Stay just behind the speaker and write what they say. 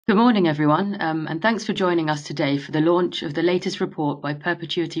Good morning, everyone, and thanks for joining us today for the launch of the latest report by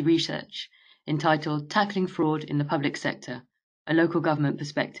Perpetuity Research entitled Tackling Fraud in the Public Sector, a Local Government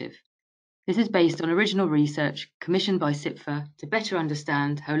Perspective. This is based on original research commissioned by CIPFA to better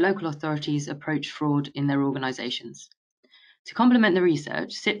understand how local authorities approach fraud in their organisations. To complement the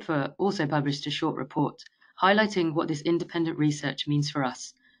research, CIPFA also published a short report highlighting what this independent research means for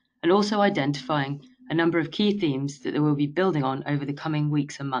us, and also identifying a number of key themes that they will be building on over the coming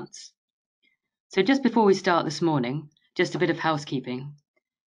weeks and months. So just before we start this morning, just a bit of housekeeping.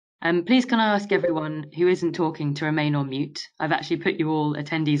 Please can I ask everyone who isn't talking to remain on mute? I've actually put you all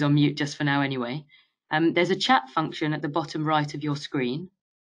attendees on mute just for now anyway. There's a chat function at the bottom right of your screen.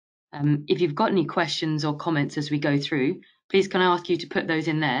 If you've got any questions or comments as we go through, please can I ask you to put those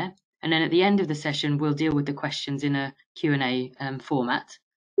in there, and then at the end of the session we'll deal with the questions in a Q&A format.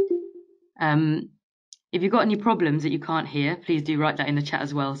 If you've got any problems that you can't hear, please do write that in the chat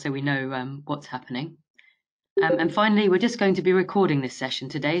as well so we know what's happening. And finally, we're just going to be recording this session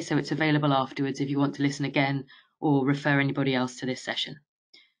today, so it's available afterwards if you want to listen again or refer anybody else to this session.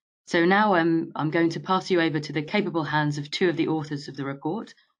 So now I'm going to pass you over to the capable hands of two of the authors of the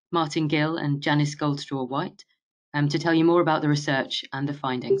report, Martin Gill and Janice Goldstraw-White, to tell you more about the research and the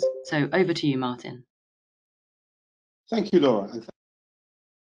findings. So over to you, Martin. Thank you, Laura. And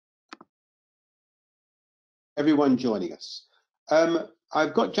everyone joining us.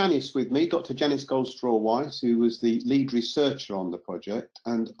 I've got Janice with me, Dr. Janice Goldstraw-White, who was the lead researcher on the project.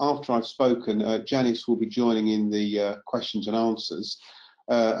 And after I've spoken, Janice will be joining in the questions and answers,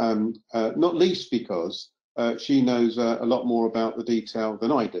 not least because she knows a lot more about the detail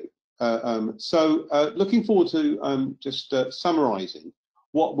than I do. So looking forward to just summarising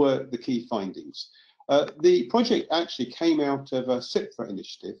what were the key findings. The project actually came out of a CIPFA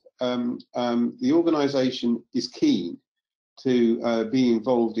initiative. The organisation is keen to be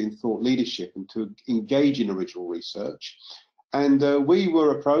involved in thought leadership and to engage in original research. And we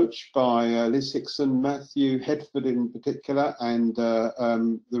were approached by Liz Hickson, Matthew Hedford in particular, and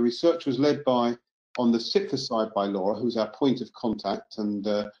the research was led by, on the CIPFA side, by Laura, who's our point of contact, and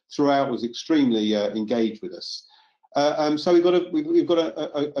throughout was extremely engaged with us. So we've got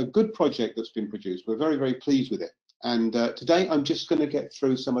a good project that's been produced. We're very, very pleased with it. And today I'm just going to get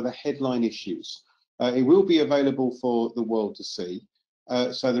through some of the headline issues. It will be available for the world to see.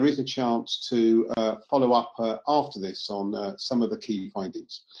 So there is a chance to follow up after this on some of the key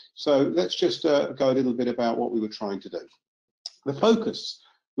findings. So let's just go a little bit about what we were trying to do. The focus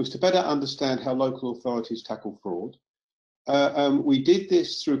was to better understand how local authorities tackle fraud. We did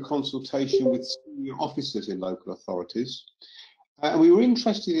this through consultation with senior officers in local authorities. And we were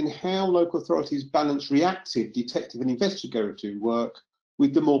interested in how local authorities balance reactive detective and investigatory work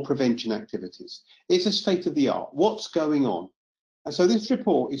with the more prevention activities. It's a state of the art. What's going on? And so this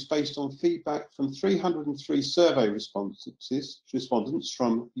report is based on feedback from 303 survey respondents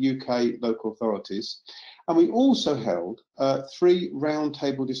from UK local authorities. And we also held 3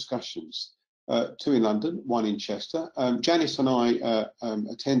 roundtable discussions, 2 in London, 1 in Chester. Janice and I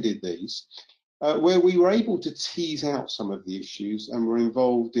attended these, where we were able to tease out some of the issues and were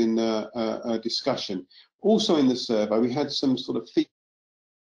involved in a discussion. Also in the survey, we had some sort of feedback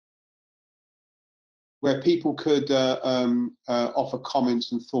where people could offer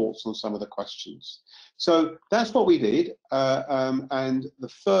comments and thoughts on some of the questions. So that's what we did, and the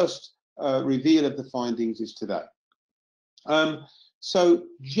first reveal of the findings is today. So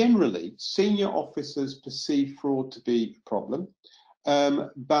generally, senior officers perceive fraud to be a problem,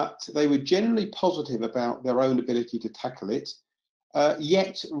 but they were generally positive about their own ability to tackle it,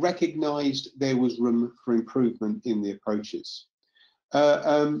 yet recognised there was room for improvement in the approaches.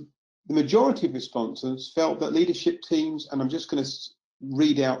 The majority of respondents felt that leadership teams, and I'm just going to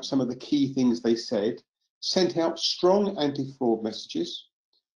read out some of the key things they said, sent out strong anti-fraud messages,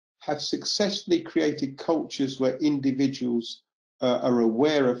 have successfully created cultures where individuals are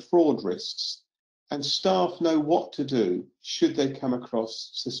aware of fraud risks, and staff know what to do should they come across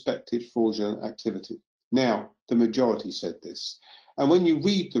suspected fraudulent activity. Now, the majority said this. And when you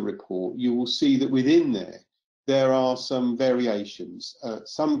read the report, you will see that within there are some variations.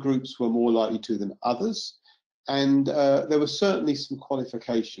 Some groups were more likely to than others, and there were certainly some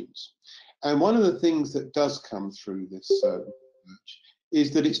qualifications. And one of the things that does come through this research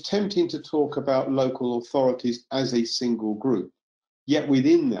is that it's tempting to talk about local authorities as a single group. Yet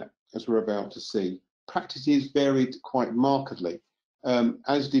within that, as we're about to see, practices varied quite markedly,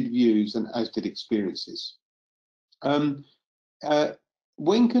 as did views and as did experiences. When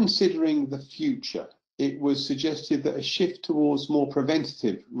considering the future, it was suggested that a shift towards more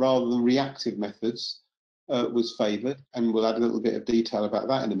preventative rather than reactive methods was favoured, and we'll add a little bit of detail about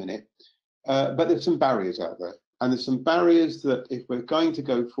that in a minute. But there's some barriers out there, and there's some barriers that, if we're going to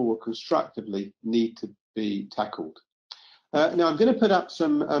go forward constructively, need to be tackled. Now, I'm going to put up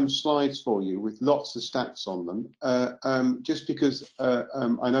some slides for you with lots of stats on them, just because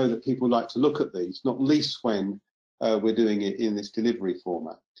I know that people like to look at these, not least when we're doing it in this delivery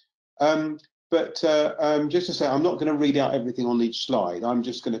format. But just to say, I'm not going to read out everything on each slide. I'm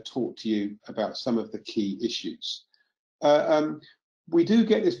just going to talk to you about some of the key issues. We do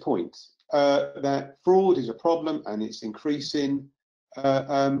get this point that fraud is a problem and it's increasing.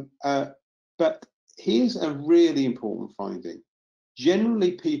 But here's a really important finding.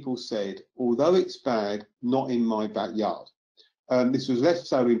 Generally, people said, although it's bad, not in my backyard. This was less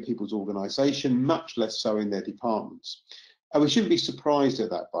so in people's organisation, much less so in their departments. And we shouldn't be surprised at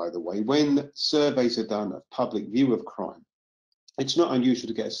that, by the way. When surveys are done of public view of crime, it's not unusual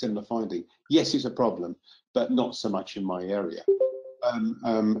to get a similar finding. Yes, it's a problem, but not so much in my area.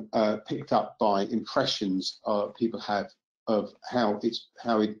 Picked up by impressions people have of how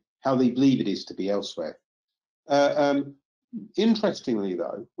they believe it is to be elsewhere. Interestingly,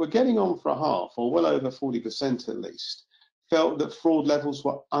 though, we're getting on for a half, or well over 40% at least, felt that fraud levels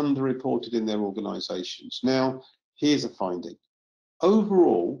were underreported in their organisations. Now, here's a finding.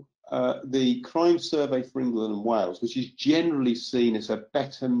 Overall, the crime survey for England and Wales, which is generally seen as a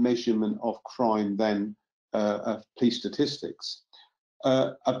better measurement of crime than police statistics,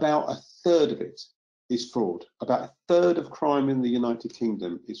 about a third of it is fraud. About a third of crime in the United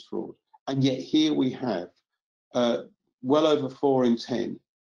Kingdom is fraud. And yet here we have well over 4 in 10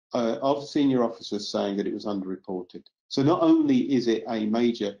 of senior officers saying that it was underreported. So not only is it a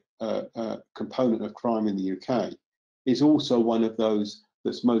major component of crime in the UK, it's also one of those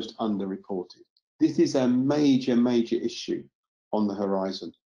that's most underreported. This is a major, major issue on the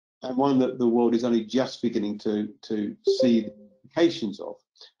horizon, and one that the world is only just beginning to see the implications of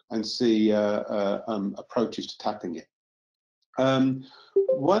and see approaches to tackling it.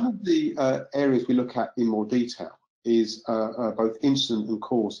 One of the areas we look at in more detail is both incident and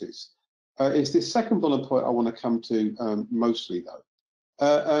causes. It's this second bullet point I want to come to mostly,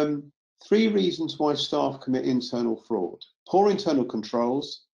 though. 3 reasons why staff commit internal fraud: poor internal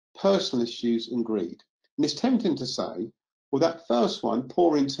controls, personal issues, and greed. And it's tempting to say, well, that first one,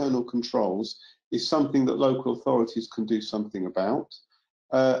 poor internal controls, is something that local authorities can do something about.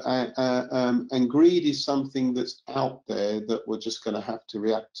 And greed is something that's out there that we're just going to have to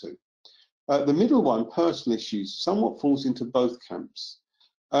react to. The middle one, personal issues, somewhat falls into both camps.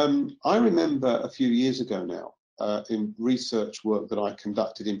 I remember a few years ago now, in research work that I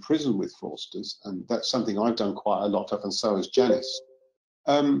conducted in prison with fraudsters, and that's something I've done quite a lot of, and so has Janice,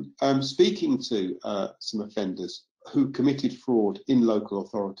 speaking to some offenders who committed fraud in local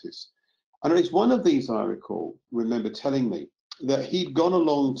authorities. And it's one of these I remember telling me that he'd gone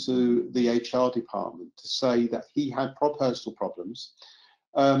along to the HR department to say that he had personal problems,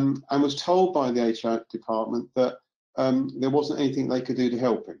 and was told by the HR department that there wasn't anything they could do to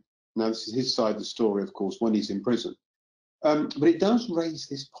help him. Now, this is his side of the story, of course, when he's in prison. But it does raise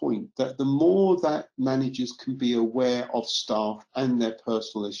this point that the more that managers can be aware of staff and their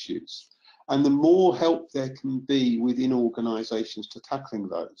personal issues, and the more help there can be within organisations to tackling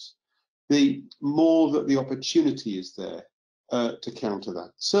those, the more that the opportunity is there to counter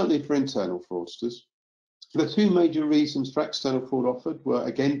that, certainly for internal fraudsters. The 2 major reasons for external fraud offered were,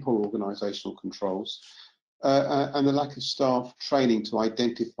 again, poor organisational controls, and the lack of staff training to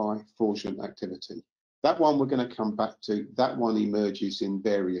identify fraudulent activity. That one we're going to come back to. That one emerges in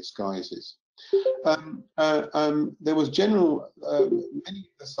various guises. There was general, many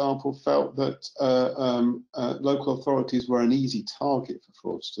of the sample felt that local authorities were an easy target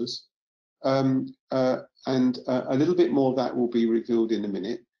for fraudsters, and a little bit more of that will be revealed in a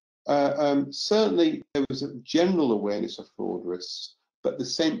minute. Certainly there was a general awareness of fraud risks, but the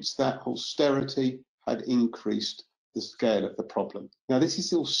sense that austerity had increased the scale of the problem. Now, this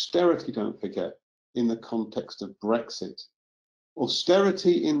is austerity, don't forget, in the context of Brexit.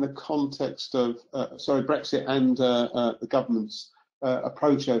 Austerity in the context of, Brexit and the government's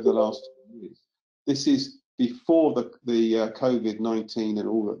approach over the last 2 years. This is before the COVID-19 and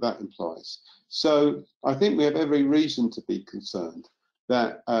all that implies. So I think we have every reason to be concerned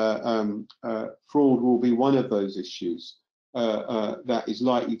that fraud will be one of those issues that is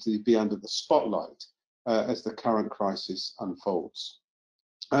likely to be under the spotlight as the current crisis unfolds.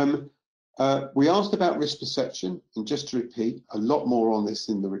 We asked about risk perception, and just to repeat, a lot more on this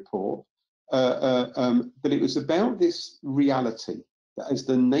in the report, but it was about this reality that as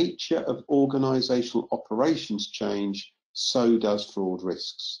the nature of organisational operations change, so does fraud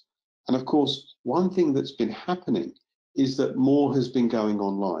risks. And of course, one thing that's been happening is that more has been going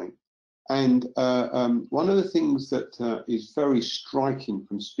online. And one of the things that is very striking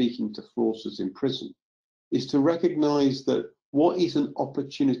from speaking to fraudsters in prison is to recognise that what is an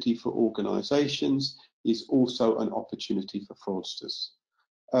opportunity for organisations is also an opportunity for fraudsters.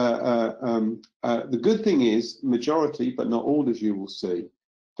 The good thing is, majority, but not all, as you will see,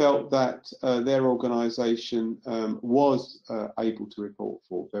 felt that their organisation was able to report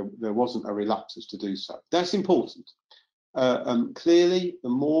fraud. There wasn't a reluctance to do so. That's important. Clearly, the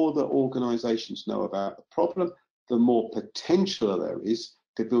more that organisations know about the problem, the more potential there is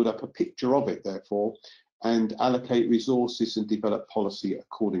to build up a picture of it, therefore, and allocate resources and develop policy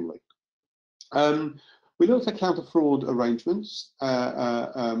accordingly. We looked at counter-fraud arrangements,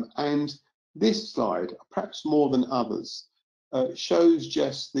 and this slide, perhaps more than others, shows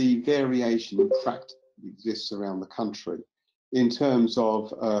just the variation in practice that exists around the country in terms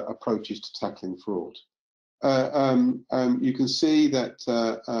of approaches to tackling fraud. You can see that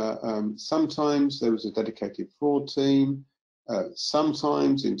sometimes there was a dedicated fraud team,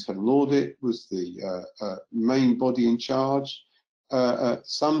 sometimes internal audit was the main body in charge,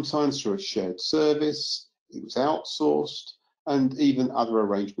 sometimes through a shared service, it was outsourced, and even other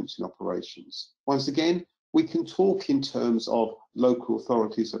arrangements in operations. Once again, we can talk in terms of local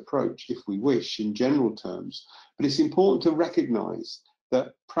authorities' approach if we wish, in general terms, but it's important to recognise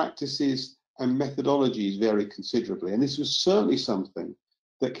that practices and methodologies vary considerably, and this was certainly something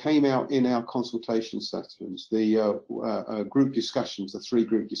that came out in our consultation sessions, the group discussions, the 3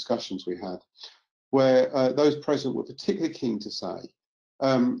 group discussions we had, where those present were particularly keen to say,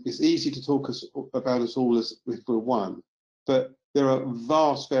 it's easy to talk about us all as if we're one, but there are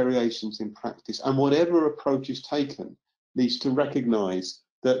vast variations in practice, and whatever approach is taken needs to recognise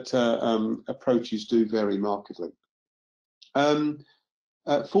that approaches do vary markedly.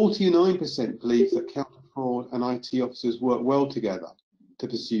 49% believe that counter-fraud and IT officers work well together to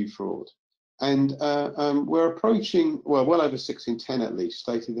pursue fraud. And we're approaching, well over 6 in 10 at least,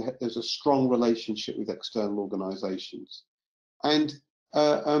 stated that there's a strong relationship with external organisations. And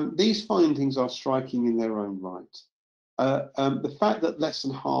these findings are striking in their own right. The fact that less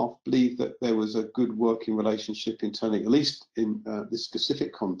than half believe that there was a good working relationship internally, at least in this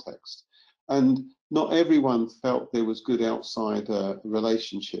specific context, and not everyone felt there was good outside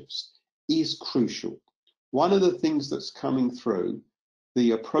relationships, is crucial. One of the things that's coming through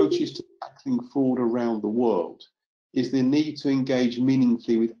the approaches to tackling fraud around the world is the need to engage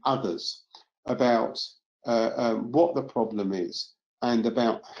meaningfully with others about what the problem is and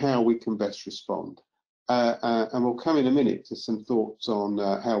about how we can best respond. And we'll come in a minute to some thoughts on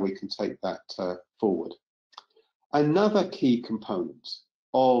how we can take that forward. Another key component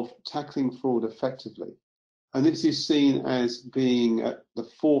of tackling fraud effectively, and this is seen as being at the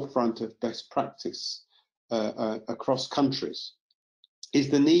forefront of best practice across countries, is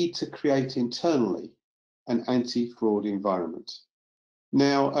the need to create internally an anti-fraud environment.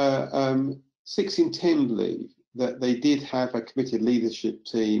 Now, 6 in 10 believe that they did have a committed leadership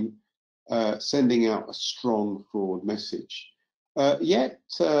team sending out a strong fraud message. Yet,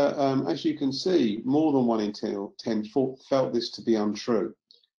 as you can see, more than 1 in 10 felt this to be untrue.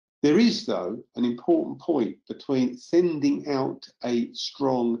 There is, though, an important point between sending out a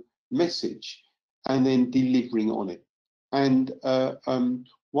strong message and then delivering on it. And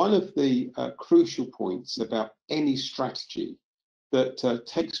one of the crucial points about any strategy that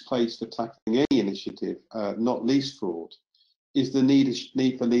takes place for tackling any initiative, not least fraud, is the need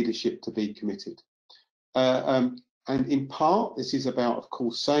for leadership to be committed. And in part, this is about, of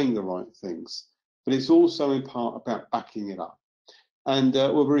course, saying the right things, but it's also in part about backing it up. And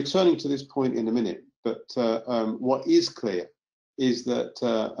we'll be returning to this point in a minute, but what is clear is that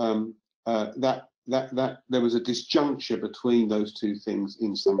that there was a disjuncture between those two things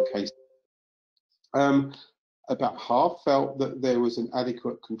in some cases. About half felt that there was an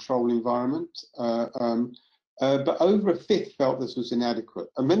adequate control environment, but over a fifth felt this was inadequate.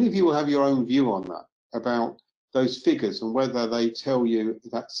 And many of you will have your own view on that, about those figures and whether they tell you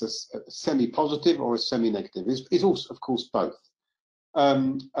that's a semi-positive or a semi-negative. It's also, of course, both.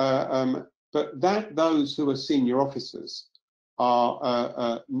 But that those who are senior officers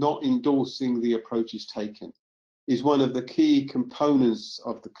are not endorsing the approaches taken is one of the key components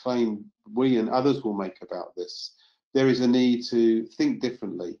of the claim we and others will make about this. There is a need to think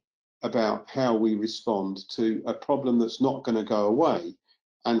differently about how we respond to a problem that's not going to go away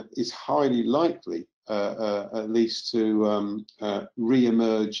and is highly likely, at least, to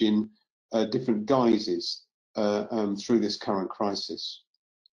re-emerge in different guises through this current crisis.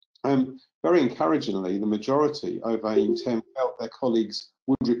 Very encouragingly, the majority, over 8 in 10, felt their colleagues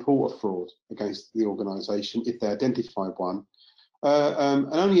would report a fraud against the organisation if they identified one, and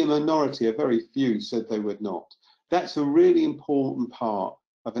only a minority, a very few, said they would not. That's a really important part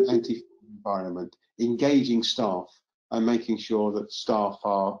of an anti-fraud environment, engaging staff and making sure that staff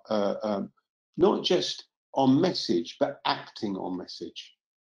are not just on message, but acting on message.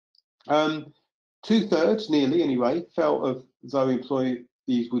 2/3, nearly anyway, felt as though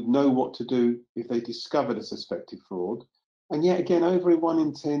employees would know what to do if they discovered a suspected fraud. And yet again, over 1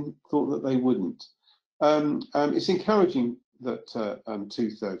 in 10 thought that they wouldn't. It's encouraging that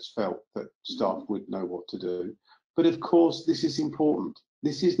 2/3 felt that staff would know what to do. But of course, this is important.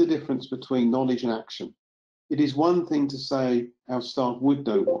 This is the difference between knowledge and action. It is one thing to say our staff would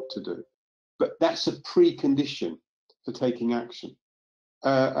know what to do, but that's a precondition for taking action.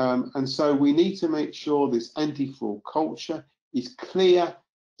 And so we need to make sure this anti-fraud culture is clear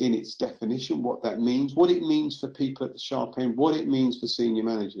in its definition, what that means, what it means for people at the sharp end, what it means for senior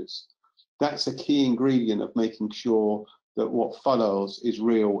managers. That's a key ingredient of making sure that what follows is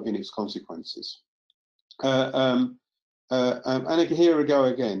real in its consequences. And here we go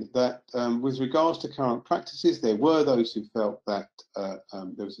again, that with regards to current practices, there were those who felt that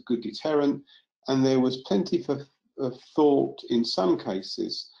there was a good deterrent, and there was plenty for thought in some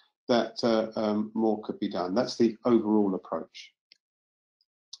cases that more could be done. That's the overall approach.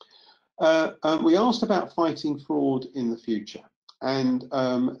 We asked about fighting fraud in the future, and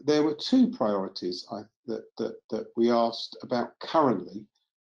there were 2 priorities that we asked about currently,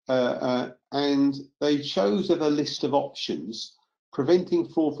 and they chose of a list of options: preventing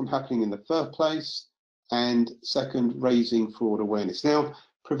fraud from happening in the first place, and second, raising fraud awareness. Now,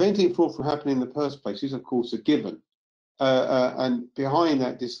 preventing fraud from happening in the first place is, of course, a given. And behind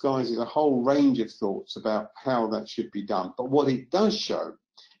that disguises a whole range of thoughts about how that should be done. But what it does show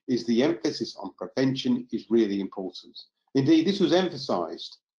is the emphasis on prevention is really important. Indeed, this was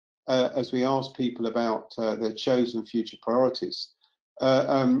emphasised as we asked people about their chosen future priorities,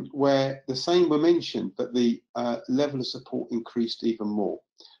 where the same were mentioned, but the level of support increased even more.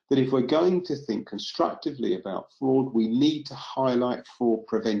 That if we're going to think constructively about fraud, we need to highlight fraud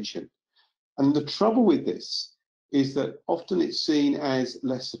prevention. And the trouble with this is that often it's seen as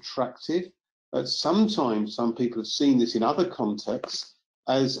less attractive. Sometimes some people have seen this in other contexts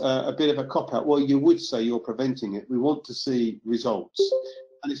as a bit of a cop-out. Well, you would say you're preventing it. We want to see results.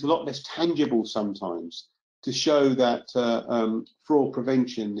 And it's a lot less tangible sometimes to show that fraud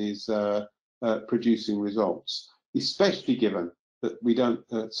prevention is producing results, especially given that we don't,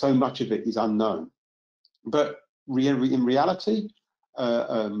 so much of it is unknown. But in reality,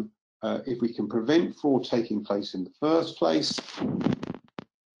 if we can prevent fraud taking place in the first place,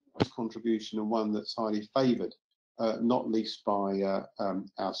 contribution and one that's highly favoured, not least by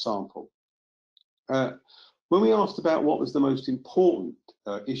our sample. When we asked about what was the most important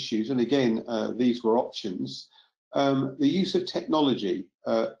issues, and again, these were options, the use of technology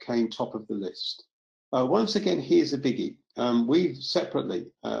came top of the list. Once again, here's a biggie. We've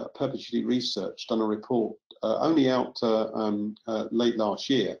separately, Perpetuity Research, done a report only out late last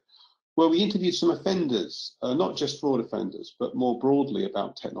year, where we interviewed some offenders, not just fraud offenders, but more broadly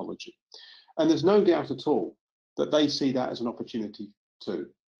about technology. And there's no doubt at all that they see that as an opportunity too.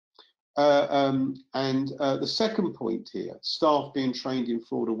 The second point here, staff being trained in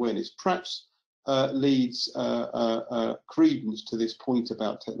fraud awareness, perhaps leads credence to this point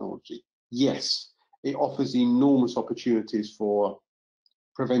about technology. Yes, it offers enormous opportunities for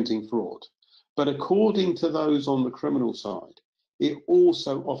preventing fraud. But according to those on the criminal side, it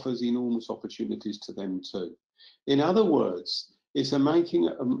also offers enormous opportunities to them too. In other words, it's a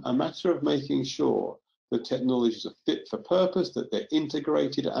matter of making sure that technologies are fit for purpose, that they're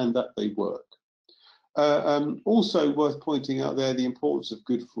integrated and that they work. Also worth pointing out there the importance of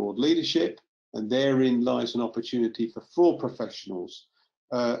good fraud leadership, and therein lies an opportunity for fraud professionals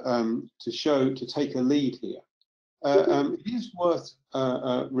to take a lead here. It is worth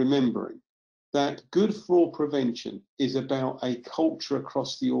remembering that good fraud prevention is about a culture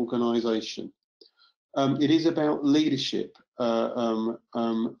across the organisation. It is about leadership from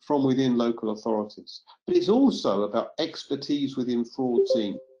within local authorities, but it's also about expertise within fraud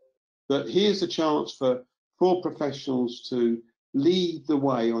teams. But here's a chance for fraud professionals to lead the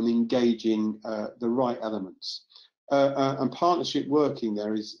way on engaging the right elements. And partnership working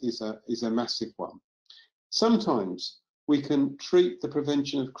there is a massive one. Sometimes we can treat the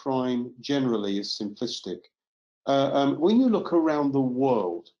prevention of crime generally as simplistic. When you look around the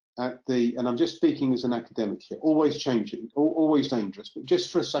world at and I'm just speaking as an academic here, always changing, always dangerous, but just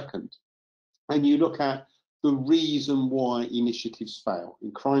for a second, and you look at the reason why initiatives fail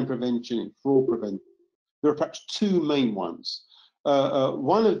in crime prevention, in fraud prevention, there are perhaps 2 main ones.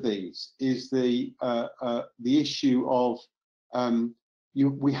 One of these is the issue of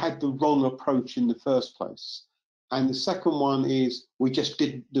we had the wrong approach in the first place. And the second one is we just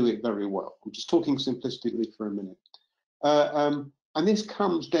didn't do it very well. I'm just talking simplistically for a minute. And this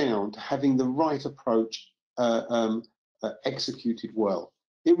comes down to having the right approach executed well.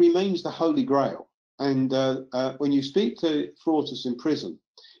 It remains the holy grail. And when you speak to fraudsters in prison,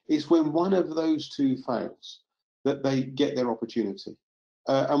 it's when one of those two fails that they get their opportunity.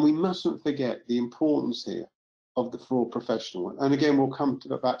 And we mustn't forget the importance here of the fraud professional. And again, we'll come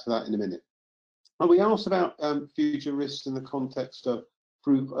back to that in a minute. And we asked about future risks in the context of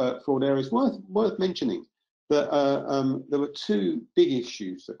fraud areas. Worth mentioning that there were two big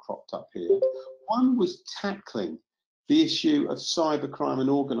issues that cropped up here. One was tackling the issue of cybercrime and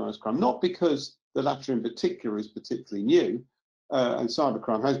organised crime, not because the latter in particular is particularly new, and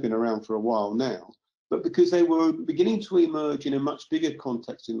cybercrime has been around for a while now, but because they were beginning to emerge in a much bigger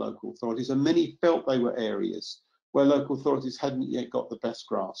context in local authorities, and many felt they were areas where local authorities hadn't yet got the best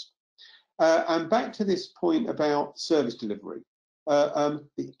grasp. And back to this point about service delivery,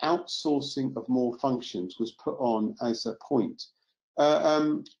 the outsourcing of more functions was put on as a point,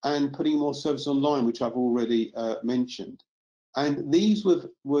 and putting more service online, which I've already mentioned. And these were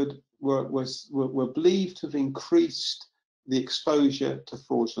believed to have increased the exposure to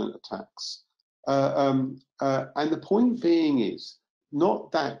fraudulent attacks. And the point being is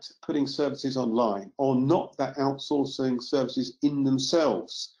not that putting services online or not that outsourcing services in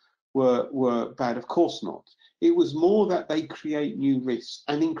themselves were bad, of course not. It was more that they create new risks,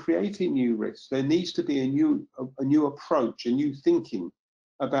 and in creating new risks, there needs to be a new approach, a new thinking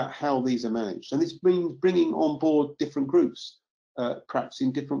about how these are managed. And this means bringing on board different groups, perhaps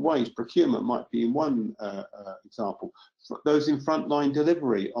in different ways. Procurement might be in one example. Those in frontline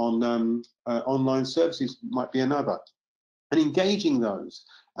delivery on online services might be another. And engaging those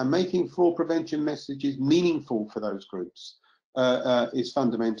and making fraud prevention messages meaningful for those groups is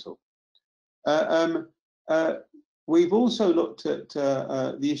fundamental. We've also looked at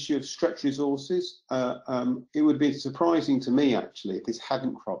the issue of stretched resources. It would be surprising to me, actually, if this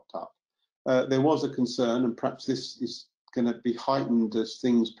hadn't cropped up. There was a concern, and perhaps this is going to be heightened as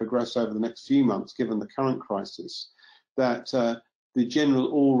things progress over the next few months, given the current crisis, that the general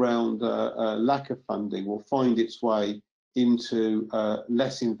all-round lack of funding will find its way into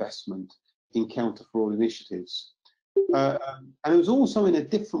less investment in counter-fraud initiatives. And it was also, in a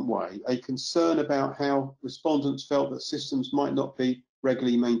different way, a concern about how respondents felt that systems might not be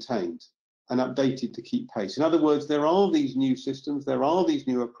regularly maintained and updated to keep pace. In other words, there are these new systems, there are these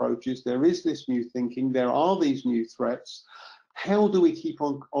new approaches, there is this new thinking, there are these new threats. How do we keep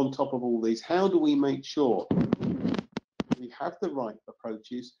on top of all these? How do we make sure we have the right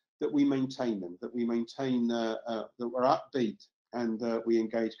approaches, that we maintain them, that we maintain that we're upbeat and we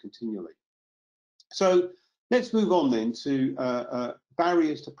engage continually? So let's move on then to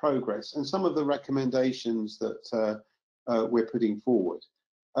barriers to progress and some of the recommendations that we're putting forward.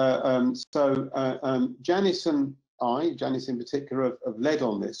 Janice and I, Janice in particular, have led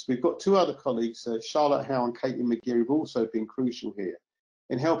on this. We've got two other colleagues, Charlotte Howe and Caitlin McGeary, who've also been crucial here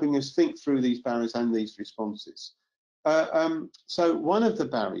in helping us think through these barriers and these responses. So one of the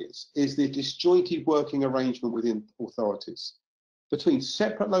barriers is the disjointed working arrangement within authorities, between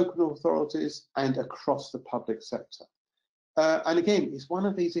separate local authorities and across the public sector. And again, it's one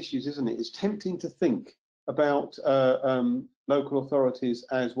of these issues, isn't it? It's tempting to think about local authorities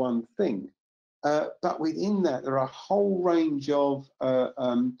as one thing, but within that, there are a whole range of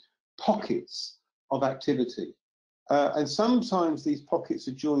pockets of activity. And sometimes these pockets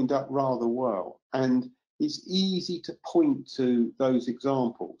are joined up rather well, and it's easy to point to those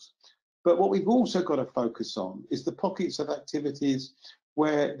examples. But what we've also got to focus on is the pockets of activities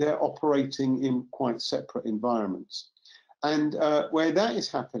where they're operating in quite separate environments. And where that is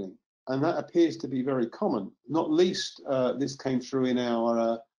happening, and that appears to be very common, not least this came through in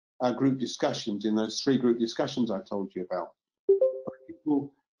our group discussions, in those 3 group discussions I told you about.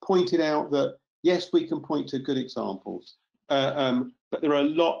 People pointed out that, yes, we can point to good examples, but there are a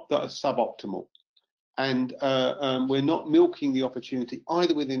lot that are suboptimal. And we're not milking the opportunity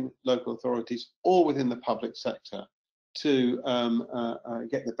either within local authorities or within the public sector to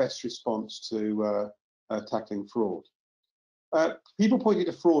get the best response to tackling fraud. People pointed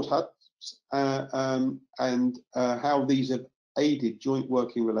to fraud hubs and how these have aided joint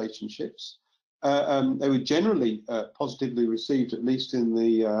working relationships. They were generally positively received, at least in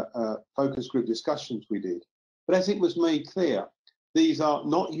the focus group discussions we did. But as it was made clear, these are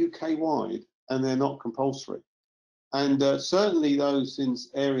not UK-wide, and they're not compulsory. And certainly those in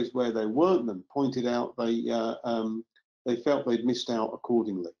areas where they weren't them pointed out they they felt they'd missed out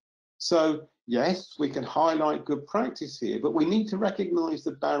accordingly. So yes, we can highlight good practice here, but we need to recognise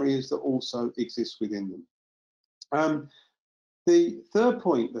the barriers that also exist within them. The third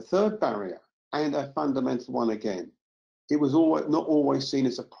point, the third barrier, and a fundamental one again, it was not always seen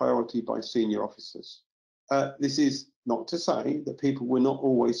as a priority by senior officers. This is not to say that people were not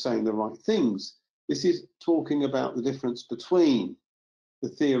always saying the right things. This is talking about the difference between the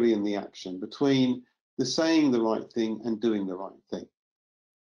theory and the action, between the saying the right thing and doing the right thing.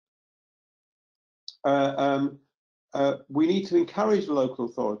 We need to encourage local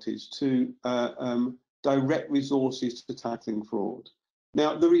authorities to direct resources to tackling fraud.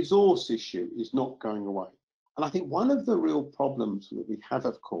 Now, the resource issue is not going away. And I think one of the real problems that we have,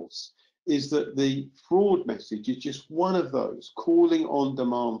 of course, is that the fraud message is just one of those calling on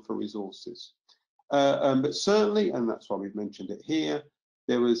demand for resources. But certainly, and that's why we've mentioned it here,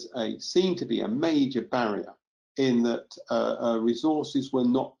 there was seemed to be a major barrier in that resources were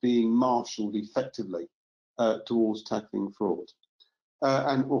not being marshalled effectively towards tackling fraud.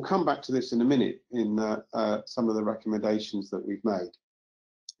 And we'll come back to this in a minute in some of the recommendations that we've made.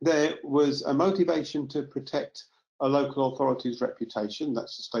 There was a motivation to protect a local authority's reputation.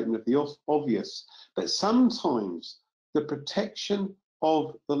 That's a statement of the obvious. But sometimes the protection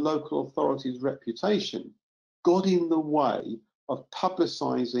of the local authority's reputation got in the way of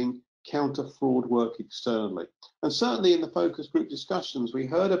publicising counter-fraud work externally. And certainly in the focus group discussions, we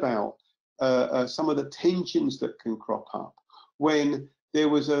heard about some of the tensions that can crop up when there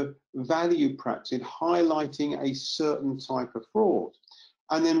was a value practice in highlighting a certain type of fraud.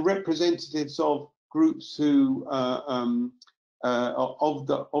 And then representatives of groups who, of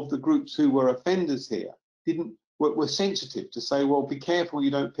the groups who were offenders here, were sensitive to say, well, be careful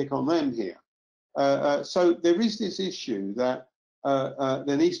you don't pick on them here. So there is this issue that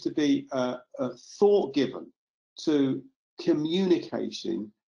there needs to be a thought given to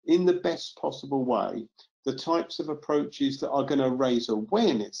communicating in the best possible way the types of approaches that are going to raise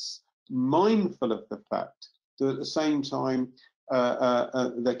awareness, mindful of the fact that at the same time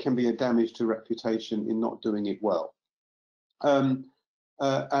there can be a damage to reputation in not doing it well. And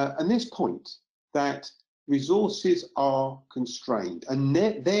this point that resources are constrained, and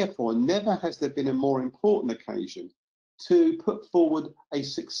therefore never has there been a more important occasion to put forward a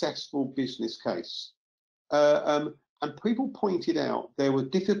successful business case. And people pointed out there were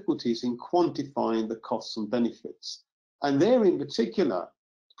difficulties in quantifying the costs and benefits. And there in particular,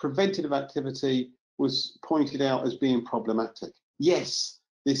 preventative activity was pointed out as being problematic. Yes,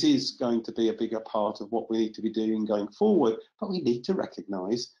 this is going to be a bigger part of what we need to be doing going forward, but we need to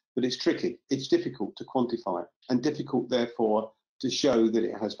recognise that it's tricky, it's difficult to quantify, and difficult, therefore, to show that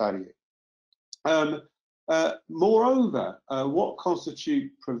it has value. Moreover, what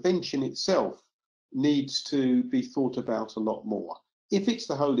constitutes prevention itself needs to be thought about a lot more. If it's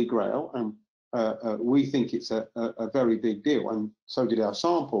the Holy Grail, and we think it's a very big deal, and so did our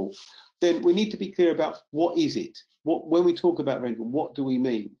sample, then we need to be clear about what is it? When we talk about prevention, what do we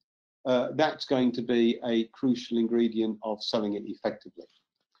mean? That's going to be a crucial ingredient of selling it effectively.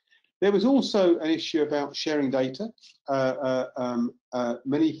 There was also an issue about sharing data.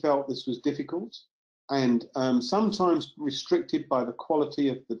 Many felt this was difficult and sometimes restricted by the quality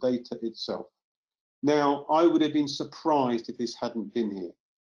of the data itself. Now, I would have been surprised if this hadn't been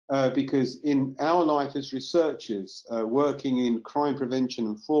here, because in our life as researchers, working in crime prevention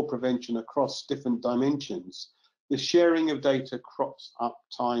and fraud prevention across different dimensions, the sharing of data crops up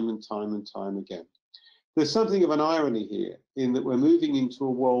time and time and time again. There's something of an irony here in that we're moving into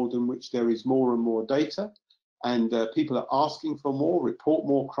a world in which there is more and more data, and people are asking for more, report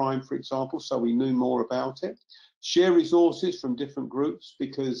more crime, for example, so we knew more about it. Share resources from different groups,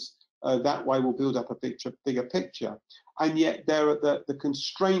 because that way we'll build up a bigger picture. And yet the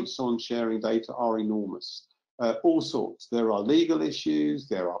constraints on sharing data are enormous. All sorts. There are legal issues,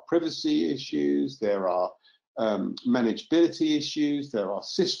 there are privacy issues, there are manageability issues, there are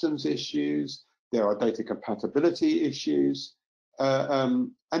systems issues, there are data compatibility issues, and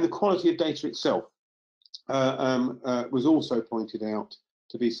the quality of data itself was also pointed out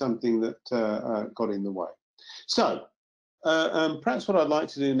to be something that got in the way. So perhaps what I'd like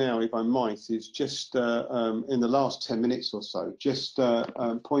to do now, if I might, is just in the last 10 minutes or so, just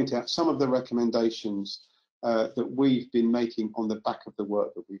point out some of the recommendations that we've been making on the back of the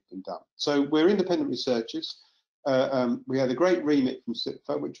work that we've been done. So we're independent researchers. We had a great remit from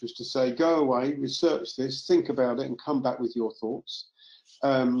CIPFA, which was to say, go away, research this, think about it, and come back with your thoughts.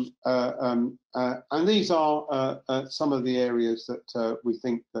 And these are some of the areas that we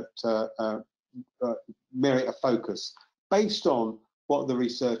think that merit a focus based on what the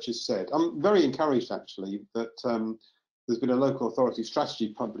researchers said. I'm very encouraged, actually, that there's been a local authority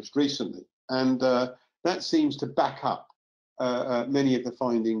strategy published recently, and that seems to back up many of the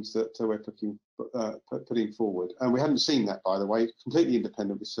findings that we're putting forward. And we hadn't seen that, by the way, completely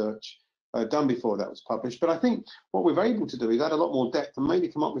independent research done before that was published. But I think what we're able to do is add a lot more depth and maybe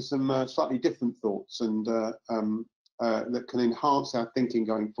come up with some slightly different thoughts and that can enhance our thinking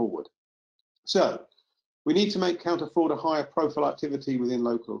going forward. So we need to make counter-fraud a higher profile activity within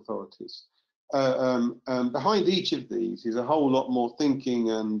local authorities. Behind each of these is a whole lot more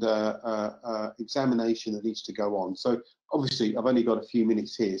thinking and examination that needs to go on. So obviously I've only got a few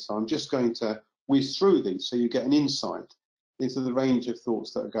minutes here, so I'm just going to whiz through these so you get an insight into the range of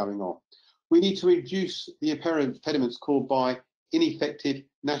thoughts that are going on. We need to reduce the impediments caused by ineffective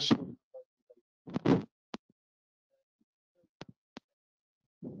national.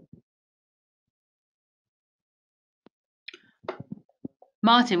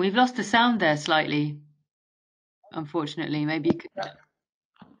 Martin, we've lost the sound there slightly, unfortunately. Maybe you could...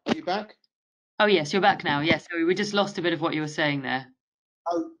 Are you back? Oh yes, you're back now. Yes, so we just lost a bit of what you were saying there.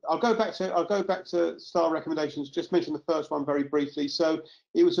 I'll go back to STAR recommendations. Just mention the first one very briefly. So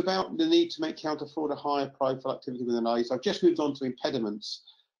it was about the need to make counter-fraud a higher profile activity within IEs. I've just moved on to impediments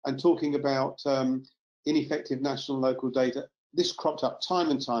and talking about ineffective national and local data. This cropped up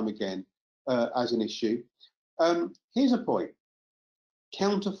time and time again as an issue. Here's a point.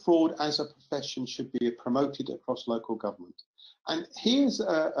 Counter-fraud as a profession should be promoted across local government. And here's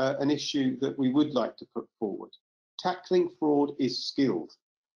an issue that we would like to put forward. Tackling fraud is skilled.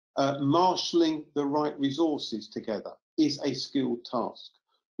 Marshalling the right resources together is a skilled task.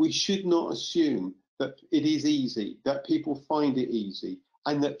 We should not assume that it is easy, that people find it easy,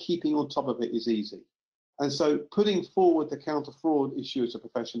 and that keeping on top of it is easy. And so putting forward the counter-fraud issue as a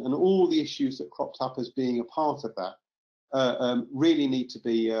profession and all the issues that cropped up as being a part of that really need to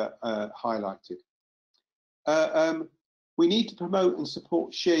be highlighted. We need to promote and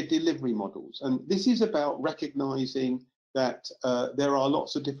support shared delivery models. And this is about recognizing that there are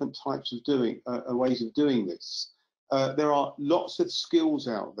lots of different types of ways of doing this. There are lots of skills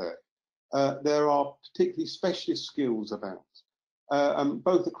out there. There are particularly specialist skills about,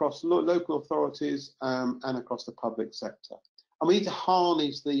 both across local authorities and across the public sector. And we need to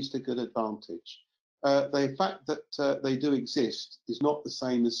harness these to good advantage. The fact that they do exist is not the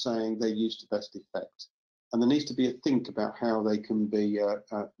same as saying they're used to best effect. And there needs to be a think about how they can be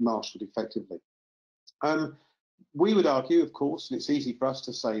marshalled effectively. We would argue, of course, and it's easy for us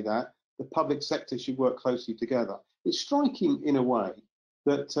to say that, the public sector should work closely together. It's striking in a way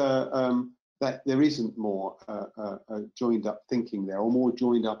that, that there isn't more joined up thinking there or more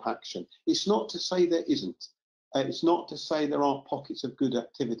joined up action. It's not to say there isn't. It's not to say there aren't pockets of good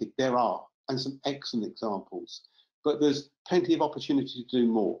activity. There are, and some excellent examples. But there's plenty of opportunity to do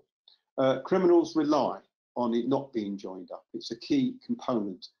more. Criminals rely on it not being joined up. It's a key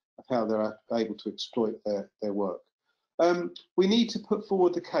component of how they're able to exploit their work. We need to put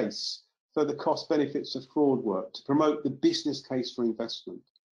forward the case for the cost benefits of fraud work to promote the business case for investment.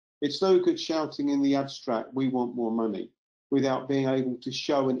 It's no good shouting in the abstract, we want more money, without being able to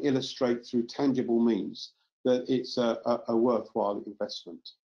show and illustrate through tangible means that it's a worthwhile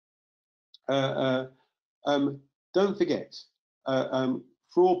investment. Don't forget,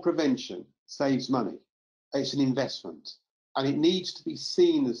 fraud prevention saves money. It's an investment, and it needs to be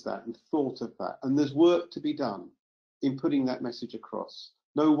seen as that and thought of that. And there's work to be done in putting that message across.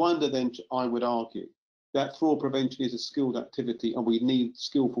 No wonder then, I would argue, that fraud prevention is a skilled activity, and we need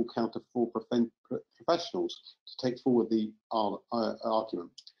skillful counter-fraud professionals to take forward the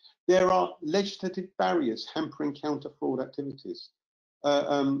argument. There are legislative barriers hampering counter-fraud activities.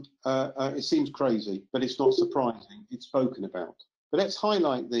 It seems crazy, but it's not surprising. It's spoken about. But let's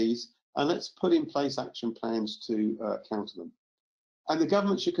highlight these and let's put in place action plans to counter them. And the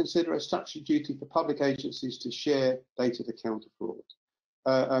government should consider a statutory duty for public agencies to share data to counter fraud.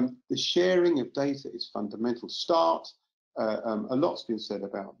 The sharing of data is fundamental. A lot's been said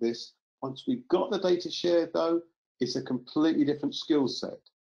about this. Once we've got the data shared, though, it's a completely different skill set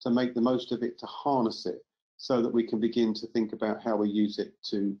to make the most of it, to harness it, so that we can begin to think about how we use it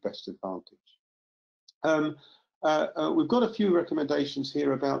to best advantage. We've got a few recommendations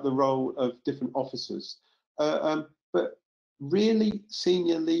here about the role of different officers, but really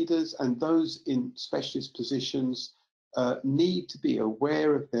senior leaders and those in specialist positions need to be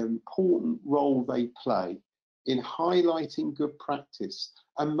aware of the important role they play in highlighting good practice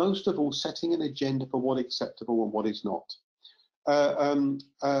and most of all setting an agenda for what is acceptable and what is not.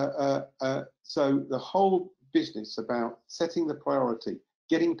 So the whole business about setting the priority,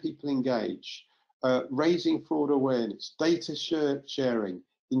 getting people engaged, raising fraud awareness, data sharing,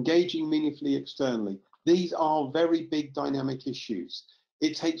 engaging meaningfully externally, These are very big dynamic issues.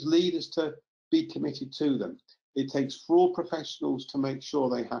 It takes leaders to be committed to them. It takes fraud professionals to make sure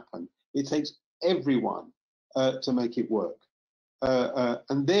they happen. It takes everyone to make it work.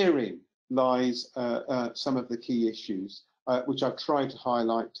 And therein lies some of the key issues, which I've tried to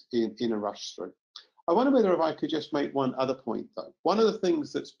highlight in a rush through. I wonder whether if I could just make one other point, though. One of the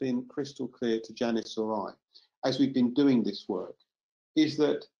things that's been crystal clear to Janice or I, as we've been doing this work, is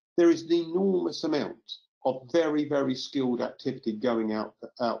that there is an enormous amount of very, very skilled activity going out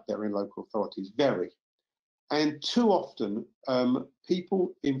there in local authorities, and too often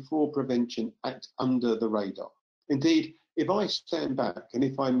people in fraud prevention act under the radar. Indeed, if I stand back, and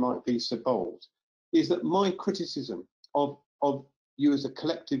if I might be so bold, is that my criticism of you as a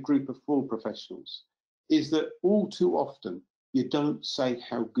collective group of fraud professionals is that all too often you don't say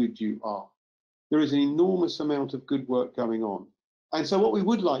how good you are. There is an enormous amount of good work going on. And so what we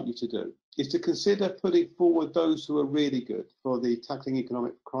would like you to do is to consider putting forward those who are really good for the Tackling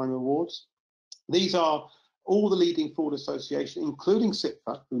Economic Crime Awards. These are all the leading fraud associations, including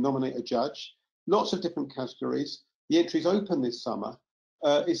CIPFA, who nominate a judge, lots of different categories. The entry's open this summer.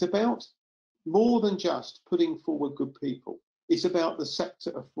 It's about more than just putting forward good people. It's about the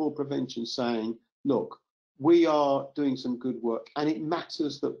sector of fraud prevention saying, look, we are doing some good work and it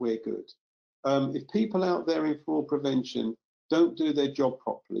matters that we're good. If people out there in fraud prevention don't do their job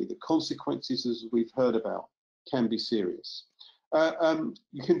properly, the consequences, as we've heard about, can be serious.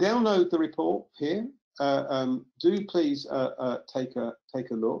 You can download the report here. Do please take a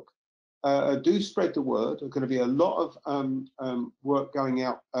look. Do spread the word. There's going to be a lot of work going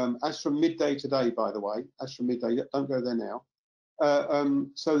out as from midday today, by the way, as from midday, don't go there now,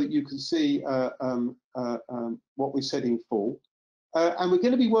 so that you can see what we said in full. And we're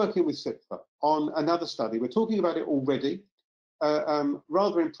going to be working with CIPFA on another study. We're talking about it already.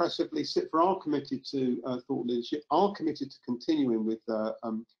 Rather impressively, CIPFA are committed to thought leadership, are committed to continuing with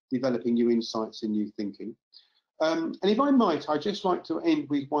developing new insights and new thinking. And if I might, I'd just like to end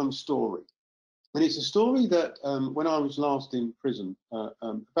with one story. And it's a story that when I was last in prison,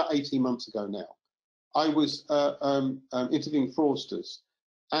 about 18 months ago now, I was interviewing fraudsters.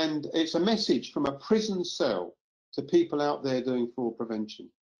 And it's a message from a prison cell to people out there doing fraud prevention,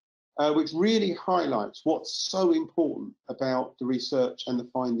 which really highlights what's so important about the research and the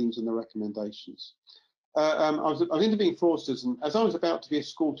findings and the recommendations. I was interviewing fraudsters, and as I was about to be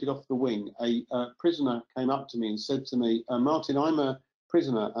escorted off the wing, a prisoner came up to me and said to me, Martin, I'm a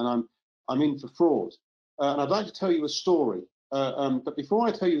prisoner and I'm in for fraud. And I'd like to tell you a story. But before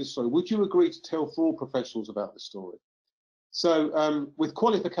I tell you the story, would you agree to tell fraud professionals about the story? So with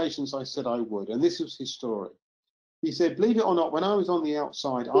qualifications, I said I would, and this was his story. He said, believe it or not, when I was on the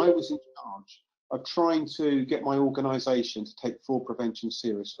outside, I was in charge of trying to get my organisation to take fraud prevention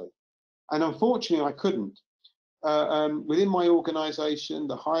seriously. And unfortunately, I couldn't. Within my organisation,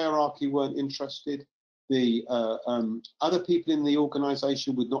 the hierarchy weren't interested. The other people in the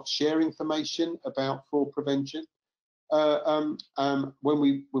organisation would not share information about fraud prevention. When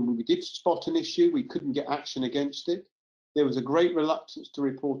we did spot an issue, we couldn't get action against it. There was a great reluctance to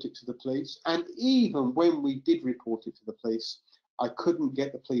report it to the police. And even when we did report it to the police, I couldn't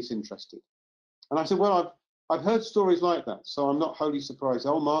get the police interested. And I said, well, I've heard stories like that, so I'm not wholly surprised.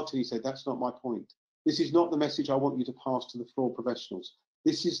 Oh, Martin, he said, that's not my point. This is not the message I want you to pass to the fraud professionals.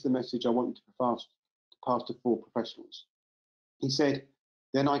 This is the message I want you to pass to fraud professionals. He said,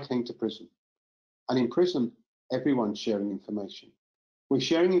 then I came to prison. And in prison, everyone's sharing information. We're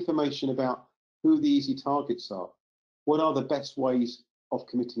sharing information about who the easy targets are, what are the best ways of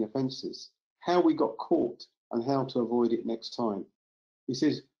committing offences, how we got caught and how to avoid it next time. He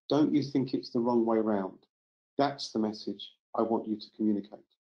says, don't you think it's the wrong way round? That's the message I want you to communicate.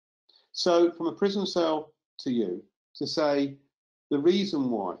 So from a prison cell to you, to say the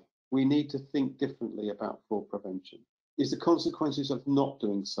reason why we need to think differently about fraud prevention is the consequences of not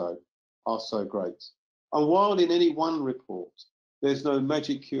doing so are so great. And while in any one report, there's no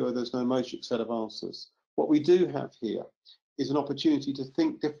magic cure, there's no magic set of answers, what we do have here is an opportunity to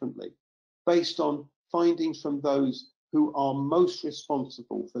think differently based on findings from those who are most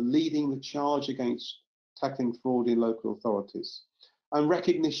responsible for leading the charge against tackling fraud in local authorities, and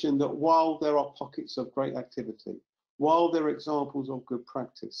recognition that while there are pockets of great activity, while there are examples of good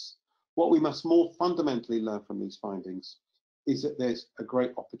practice, what we must more fundamentally learn from these findings is that there's a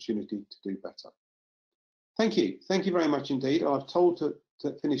great opportunity to do better. Thank you. Thank you very much indeed. I was told to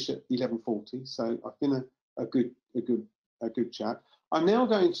finish at 11:40, so I've been a good chat. I'm now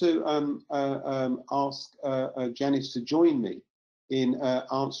going to ask Janice to join me in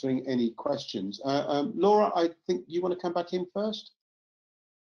answering any questions. Laura, I think you want to come back in first?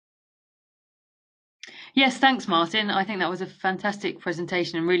 Yes, thanks, Martin. I think that was a fantastic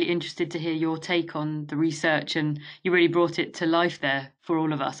presentation. I'm really interested to hear your take on the research, and you really brought it to life there for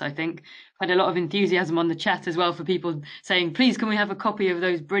all of us, I think. I had a lot of enthusiasm on the chat as well for people saying, please, can we have a copy of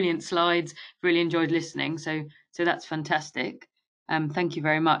those brilliant slides? Really enjoyed listening. So that's fantastic. Thank you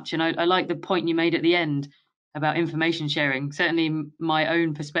very much. And I like the point you made at the end about information sharing. Certainly my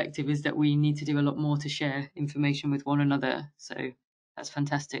own perspective is that we need to do a lot more to share information with one another. So that's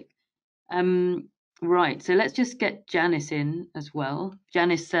fantastic. Right, so let's just get Janice in as well.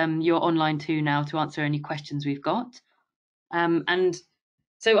 Janice, you're online too now to answer any questions we've got. And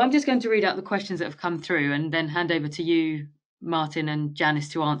so I'm just going to read out the questions that have come through and then hand over to you, Martin and Janice,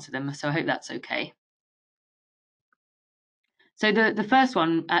 to answer them. So I hope that's okay. So the first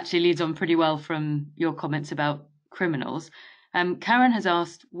one actually leads on pretty well from your comments about criminals. Karen has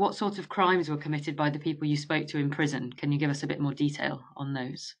asked, what sorts of crimes were committed by the people you spoke to in prison? Can you give us a bit more detail on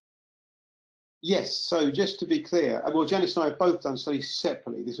those? Yes, so just to be clear, well, Janice and I have both done studies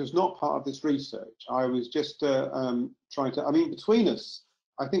separately. This was not part of this research. I was just trying to, I mean, between us,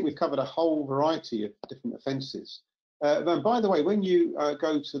 I think we've covered a whole variety of different offences. And by the way, when you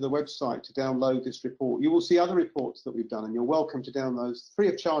go to the website to download this report, you will see other reports that we've done, and you're welcome to download those free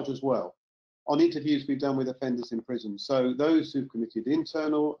of charge as well, on interviews we've done with offenders in prison. So those who've committed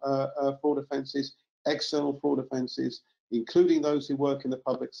internal fraud offences, external fraud offences, including those who work in the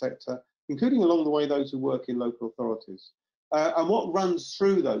public sector, including along the way those who work in local authorities. And what runs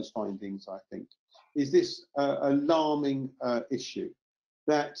through those findings, I think, is this alarming issue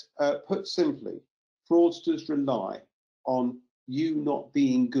that, put simply, fraudsters rely on you not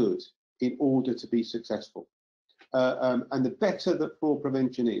being good in order to be successful. And the better that fraud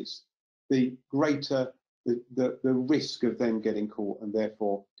prevention is, the greater the risk of them getting caught and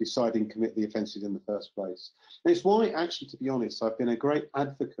therefore deciding to commit the offences in the first place. And it's why, actually, to be honest, I've been a great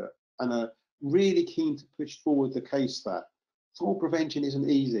advocate and really keen to push forward the case that fraud prevention isn't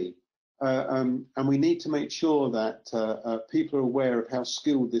easy. And we need to make sure that people are aware of how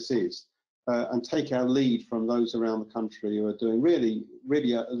skilled this is and take our lead from those around the country who are doing really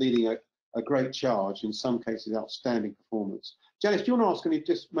leading a great charge, in some cases outstanding performance. Janice, do you want to ask, can you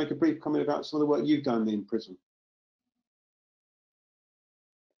just make a brief comment about some of the work you've done in prison?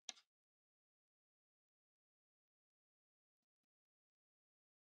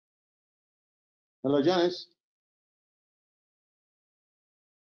 Hello, Janice.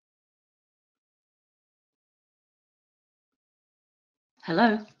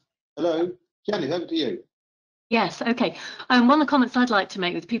 Hello. Hello, Janice, over to you. Yes, okay. One of the comments I'd like to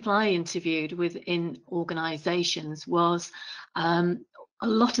make with people I interviewed within organisations was a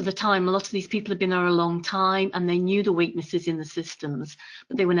lot of the time, a lot of these people have been there a long time and they knew the weaknesses in the systems,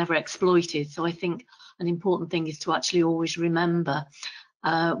 but they were never exploited. So I think an important thing is to actually always remember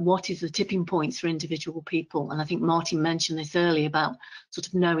what is the tipping points for individual people. And I think Martin mentioned this earlier about sort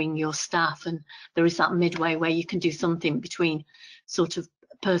of knowing your staff, and there is that midway where you can do something between sort of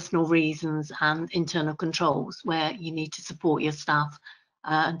personal reasons and internal controls, where you need to support your staff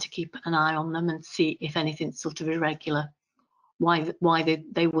and to keep an eye on them and see if anything's sort of irregular, why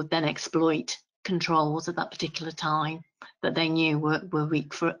they would then exploit controls at that particular time that they knew were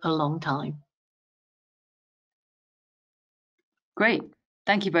weak for a long time. Great.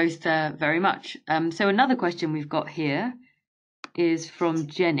 Thank you both very much. So another question we've got here is from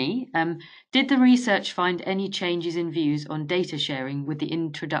Jenny. Did the research find any changes in views on data sharing with the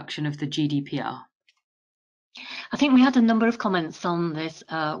introduction of the GDPR? I think we had a number of comments on this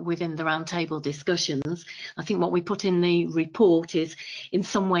within the roundtable discussions. I think what we put in the report is, in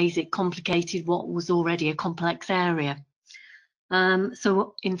some ways, it complicated what was already a complex area.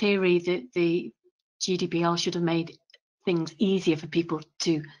 So in theory, the GDPR should have made things easier for people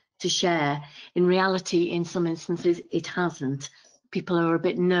to share. In reality, in some instances, it hasn't. People are a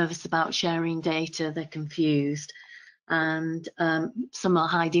bit nervous about sharing data, they're confused, and some are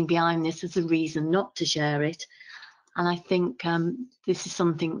hiding behind this as a reason not to share it. And I think this is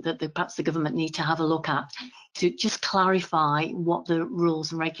something that perhaps the government need to have a look at, to just clarify what the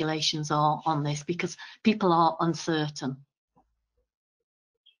rules and regulations are on this, because people are uncertain.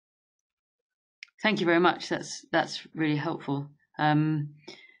 Thank you very much. That's really helpful.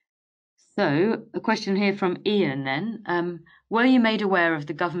 So a question here from Ian then. Were you made aware of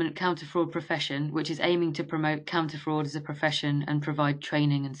the government counter-fraud profession, which is aiming to promote counter-fraud as a profession and provide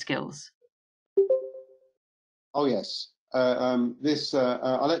training and skills? Oh, yes.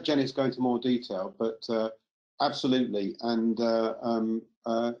 I'll let Janice go into more detail, but absolutely. And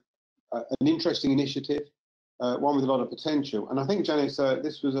an interesting initiative, one with a lot of potential. And I think, Janice,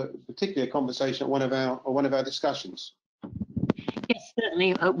 this was particularly a conversation at one of our discussions. Yes,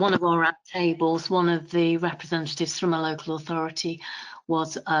 certainly at one of our round tables, one of the representatives from a local authority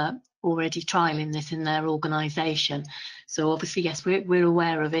was already trialling this in their organisation. So obviously, yes, we're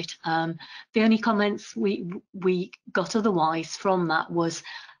aware of it. The only comments we got otherwise from that was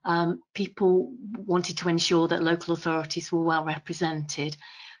people wanted to ensure that local authorities were well represented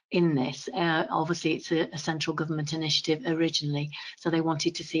in this. Obviously, it's a central government initiative originally, so they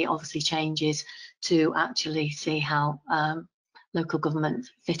wanted to see obviously changes to actually see how local government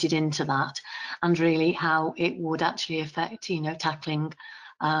fitted into that, and really how it would actually affect, you know, tackling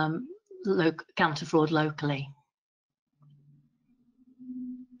counter fraud locally.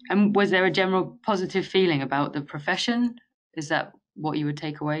 And was there a general positive feeling about the profession? Is that what you would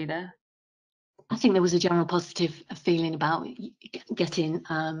take away there? I think there was a general positive feeling about getting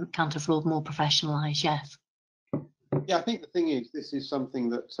counter fraud more professionalised, yes. Yeah, I think the thing is, this is something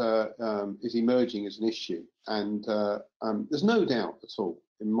that is emerging as an issue, and there's no doubt at all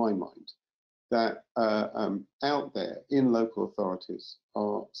in my mind that out there in local authorities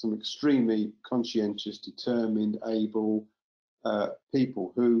are some extremely conscientious, determined, able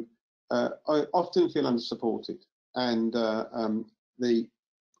people who often feel under-supported, and the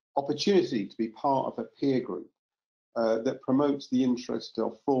opportunity to be part of a peer group that promotes the interest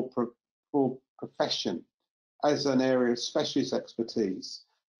of fraud profession as an area of specialist expertise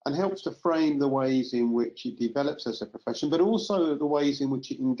and helps to frame the ways in which it develops as a profession, but also the ways in which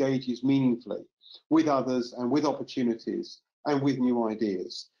it engages meaningfully with others and with opportunities and with new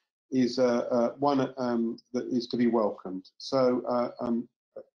ideas, is one that is to be welcomed. So,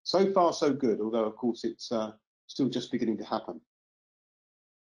 so far so good, although of course it's still just beginning to happen.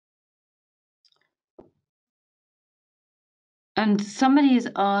 And somebody has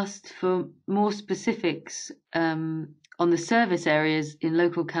asked for more specifics on the service areas in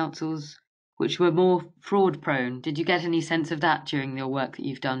local councils which were more fraud prone. Did you get any sense of that during your work that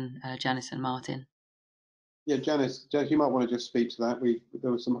you've done, Janice and Martin? Yeah, Janice, you might want to just speak to that.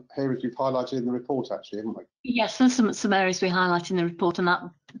 There were some areas we've highlighted in the report, actually, haven't we? Yes, there's some areas we highlight in the report, and that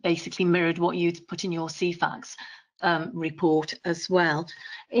basically mirrored what you'd put in your CFAX report as well.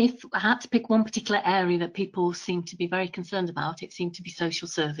 If I had to pick one particular area that people seem to be very concerned about, it seemed to be social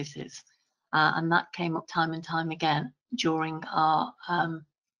services, and that came up time and time again during our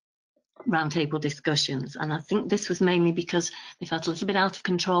roundtable discussions. And I think this was mainly because they felt a little bit out of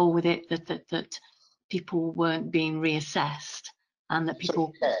control with it, that people weren't being reassessed, and that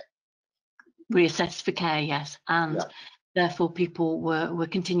people reassessed for care, yes, and therefore people were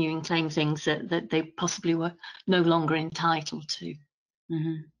continuing claim things that they possibly were no longer entitled to.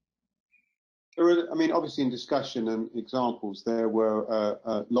 Mm-hmm. There were, I mean, obviously in discussion and examples, there were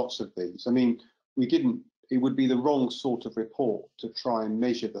lots of these. I mean, it would be the wrong sort of report to try and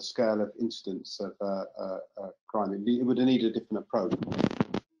measure the scale of incidents of crime. It would need a different approach.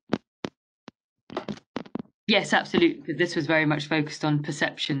 Yes, absolutely, because this was very much focused on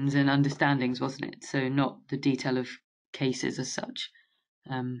perceptions and understandings, wasn't it? So not the detail of cases as such.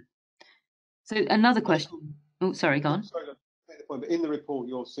 So another question. Oh, sorry, go on. Sorry, but in the report,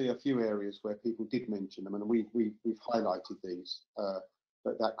 you'll see a few areas where people did mention them, and we've highlighted these,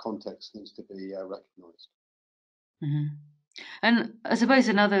 but that context needs to be recognised. Mm-hmm. And I suppose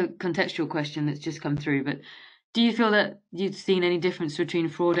another contextual question that's just come through, but do you feel that you've seen any difference between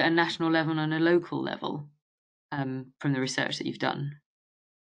fraud at a national level and a local level from the research that you've done?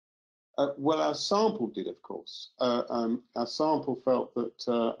 Well, our sample did, of course. Our sample felt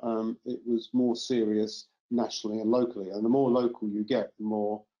that it was more serious nationally and locally, and the more local you get, the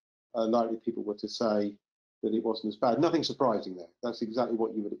more likely people were to say that it wasn't as bad. Nothing surprising there. That's exactly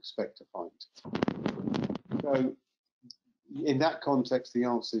what you would expect to find. So, in that context, the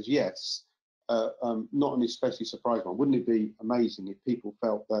answer is yes. Not an especially surprising one. Wouldn't it be amazing if people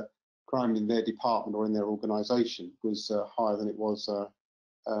felt that crime in their department or in their organisation was higher than it was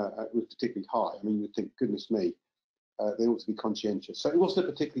particularly high? I mean, you would think, goodness me, they ought to be conscientious. So it wasn't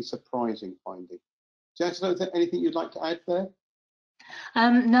a particularly surprising finding. Janice, is there anything you'd like to add there?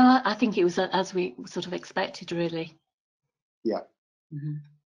 No, I think it was as we sort of expected, really. Yeah. Mm-hmm.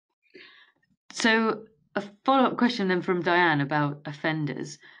 So a follow-up question then from Diane about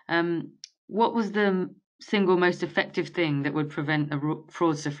offenders. What was the single most effective thing that would prevent a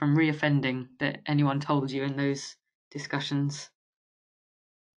fraudster from reoffending that anyone told you in those discussions?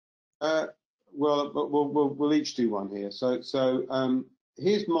 Well, we'll each do one here. So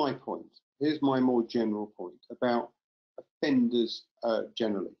here's my point. Here's my more general point about offenders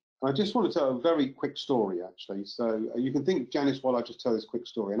generally. And I just want to tell a very quick story, actually. So you can think, Janice, while I just tell this quick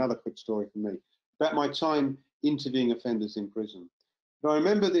story, another quick story from me, about my time interviewing offenders in prison. But I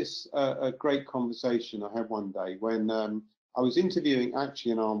remember this a great conversation I had one day when I was interviewing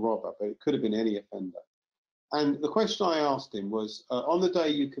actually an armed robber, but it could have been any offender. And the question I asked him was, on the day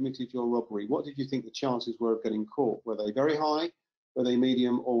you committed your robbery, what did you think the chances were of getting caught? Were they very high, were they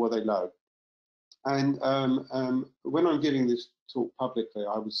medium, or were they low? And when I'm giving this talk publicly,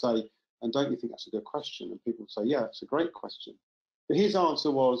 I would say, and don't you think that's a good question? And people would say, yeah, it's a great question. But his answer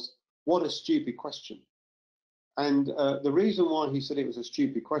was, what a stupid question. And the reason why he said it was a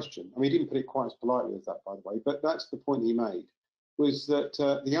stupid question, I mean, he didn't put it quite as politely as that, by the way, but that's the point he made, was that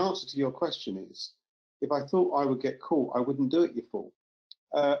the answer to your question is, if I thought I would get caught, I wouldn't do it, you fool.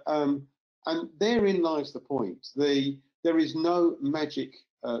 And therein lies the point. There is no magic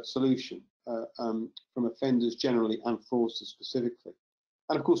solution from offenders generally and fraudsters specifically.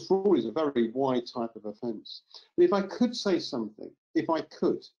 And of course, fraud is a very wide type of offence. But if I could say something,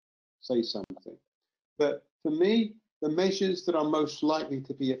 that for me, the measures that are most likely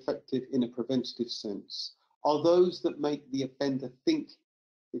to be effective in a preventative sense are those that make the offender think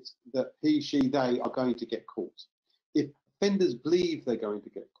that he, she, they are going to get caught. If offenders believe they're going to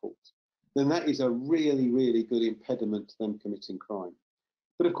get caught, then that is a really, really good impediment to them committing crime.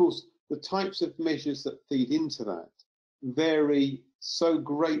 But of course, the types of measures that feed into that vary so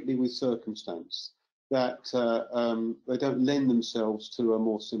greatly with circumstance that they don't lend themselves to a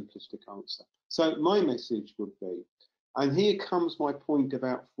more simplistic answer. So my message would be, and here comes my point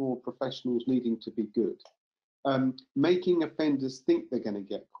about fraud professionals needing to be good. Making offenders think they're going to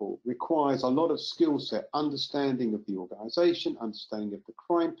get caught requires a lot of skill set, understanding of the organisation, understanding of the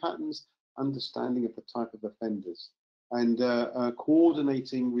crime patterns, understanding of the type of offenders, and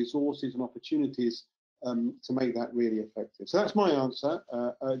coordinating resources and opportunities to make that really effective. So that's my answer.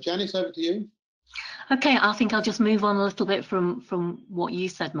 Janice, over to you. Okay, I think I'll just move on a little bit from what you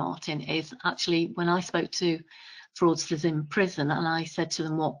said, Martin, is actually when I spoke to fraudsters in prison and I said to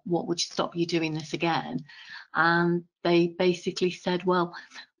them, what would stop you doing this again? And they basically said, well,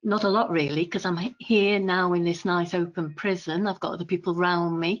 not a lot really, because I'm here now in this nice open prison. I've got other people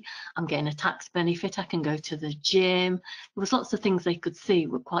around me. I'm getting a tax benefit. I can go to the gym. There was lots of things they could see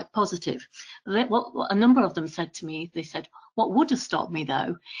were quite positive. What a number of them said to me, they said, what would have stopped me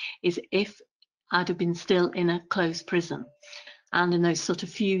though, is if I'd have been still in a closed prison. And in those sort of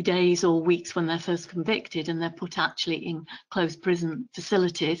few days or weeks when they're first convicted and they're put actually in closed prison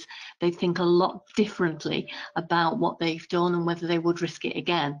facilities, they think a lot differently about what they've done and whether they would risk it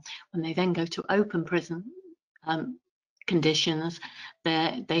again. When they then go to open prison conditions,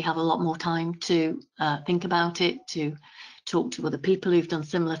 they have a lot more time to think about it, to talk to other people who've done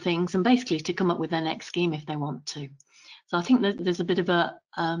similar things, and basically to come up with their next scheme if they want to. So I think that there's a bit of a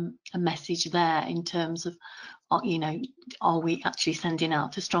message there in terms of, you know, are we actually sending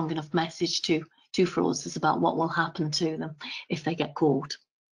out a strong enough message to fraudsters about what will happen to them if they get caught?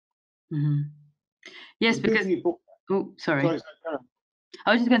 Mm-hmm. Yes, because sorry.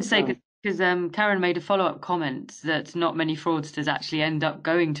 I was just going to say, because Karen made a follow-up comment that not many fraudsters actually end up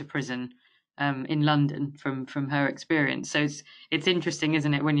going to prison in London from her experience. So it's interesting,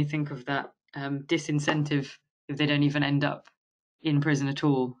 isn't it, when you think of that disincentive if they don't even end up in prison at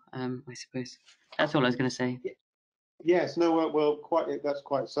all, I suppose. That's all I was going to say. Yes, no, well, that's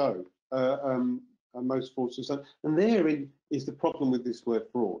quite so. Most fraudsters, and therein is the problem with this word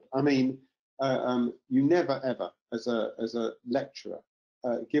fraud. I mean, you never ever, as a lecturer,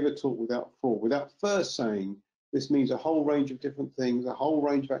 give a talk without fraud, without first saying this means a whole range of different things, a whole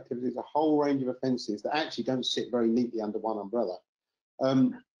range of activities, a whole range of offences that actually don't sit very neatly under one umbrella.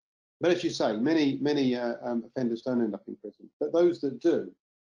 But as you say, many offenders don't end up in prison, but those that do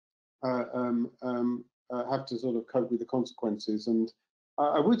have to sort of cope with the consequences. And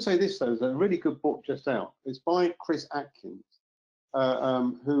I would say this, though, there's a really good book just out. It's by Chris Atkins,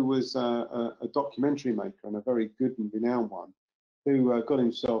 who was a documentary maker and a very good and renowned one, who got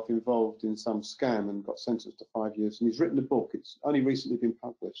himself involved in some scam and got sentenced to 5 years. And he's written a book. It's only recently been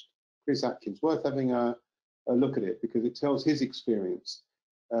published. Chris Atkins, worth having a look at it because it tells his experience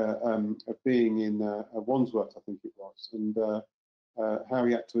of being in Wandsworth, I think it was, and how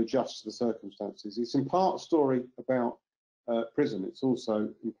he had to adjust to the circumstances. It's in part a story about prison. It's also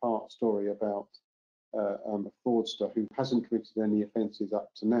in part a story about a fraudster who hasn't committed any offences up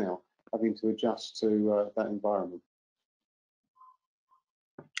to now, having to adjust to that environment.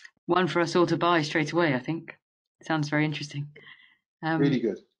 One for us all to buy straight away, I think. Sounds very interesting. Really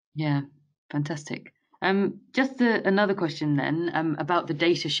good. Yeah, fantastic. Just another question then about the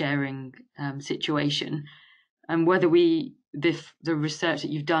data sharing situation, and whether the research that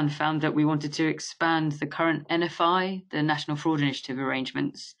you've done found that we wanted to expand the current NFI, the National Fraud Initiative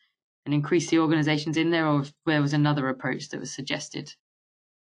arrangements, and increase the organisations in there, or if there was another approach that was suggested.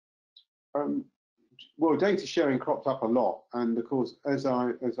 Well, data sharing cropped up a lot, and of course, as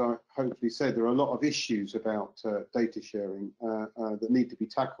I hopefully said, there are a lot of issues about data sharing that need to be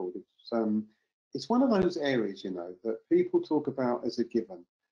tackled. It's one of those areas, you know, that people talk about as a given.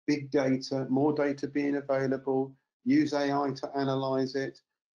 Big data, more data being available, use AI to analyze it.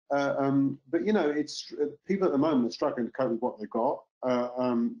 But you know, it's people at the moment are struggling to cope with what they've got.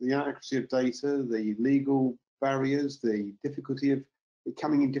 The accuracy of data, the legal barriers, the difficulty of it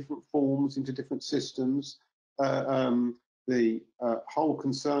coming in different forms into different systems, the whole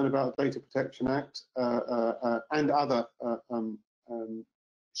concern about the Data Protection Act and other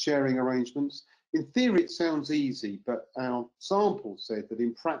sharing arrangements. In theory, it sounds easy, but our sample said that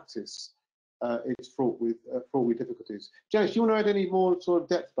in practice, it's fraught with difficulties. Janice, do you want to add any more sort of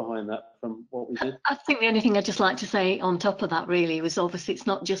depth behind that from what we did? I think the only thing I'd just like to say on top of that really was obviously it's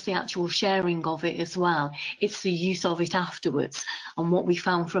not just the actual sharing of it as well, it's the use of it afterwards. And what we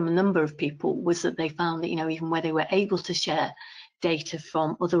found from a number of people was that they found that, you know, even where they were able to share data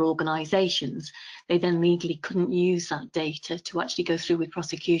from other organisations, they then legally couldn't use that data to actually go through with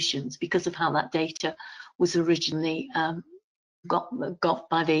prosecutions because of how that data was originally got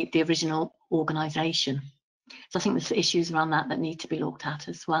by the original organisation. So I think there's issues around that need to be looked at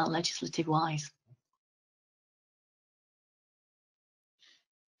as well, legislative wise.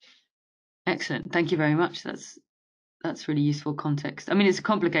 Excellent. Thank you very much. That's really useful context. I mean, it's a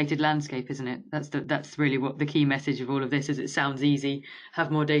complicated landscape, isn't it? That's really what the key message of all of this is. It sounds easy,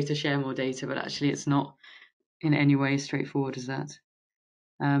 have more data, share more data, but actually it's not in any way as straightforward as that.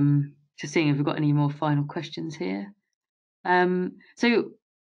 Just seeing if we've got any more final questions here. So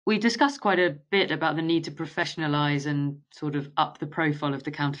we discussed quite a bit about the need to professionalise and sort of up the profile of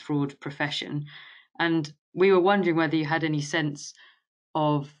the counter fraud profession. And we were wondering whether you had any sense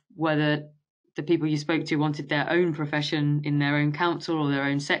of whether the people you spoke to wanted their own profession in their own council or their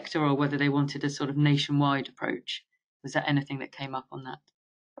own sector, or whether they wanted a sort of nationwide approach. Was there anything that came up on that?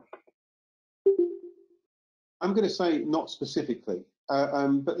 I'm going to say not specifically,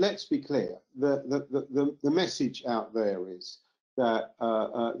 but let's be clear. The message out there is that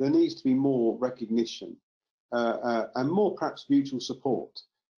there needs to be more recognition and more perhaps mutual support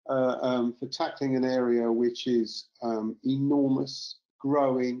for tackling an area which is enormous,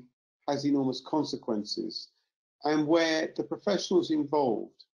 growing, has enormous consequences, and where the professionals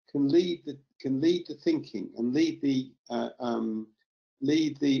involved can lead the thinking and lead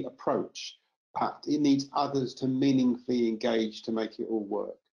the approach. But it needs others to meaningfully engage to make it all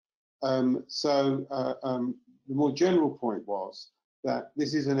work. The more general point was that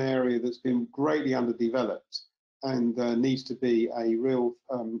this is an area that's been greatly underdeveloped and needs to be a real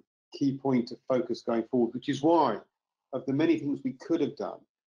key point of focus going forward, which is why, of the many things we could have done,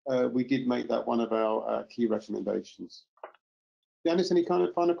 we did make that one of our key recommendations. Janice, any kind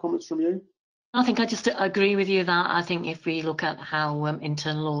of final comments from you? I think I just agree with you that I think if we look at how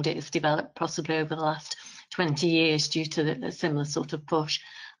internal audit has developed possibly over the last 20 years due to the similar sort of push,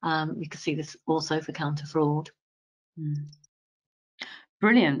 we could see this also for counter fraud.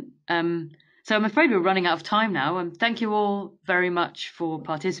 Brilliant. So I'm afraid we're running out of time now. Thank you all very much for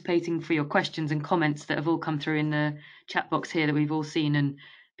participating, for your questions and comments that have all come through in the chat box here that we've all seen and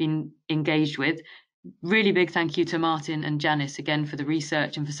been engaged with. Really big thank you to Martin and Janice again for the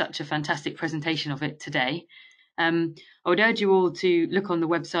research and for such a fantastic presentation of it today. I would urge you all to look on the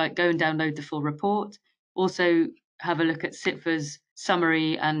website, go and download the full report. Also have a look at CIPFA's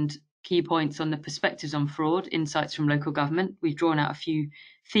summary and key points on the perspectives on fraud, insights from local government. We've drawn out a few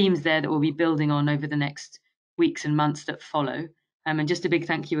themes there that we'll be building on over the next weeks and months that follow. And just a big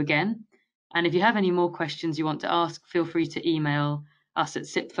thank you again. And if you have any more questions you want to ask, feel free to email us at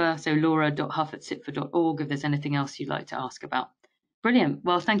CIPFA, so laura.huff@cipfa.org if there's anything else you'd like to ask about. Brilliant.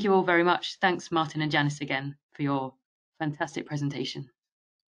 Well, thank you all very much. Thanks, Martin and Janice, again for your fantastic presentation.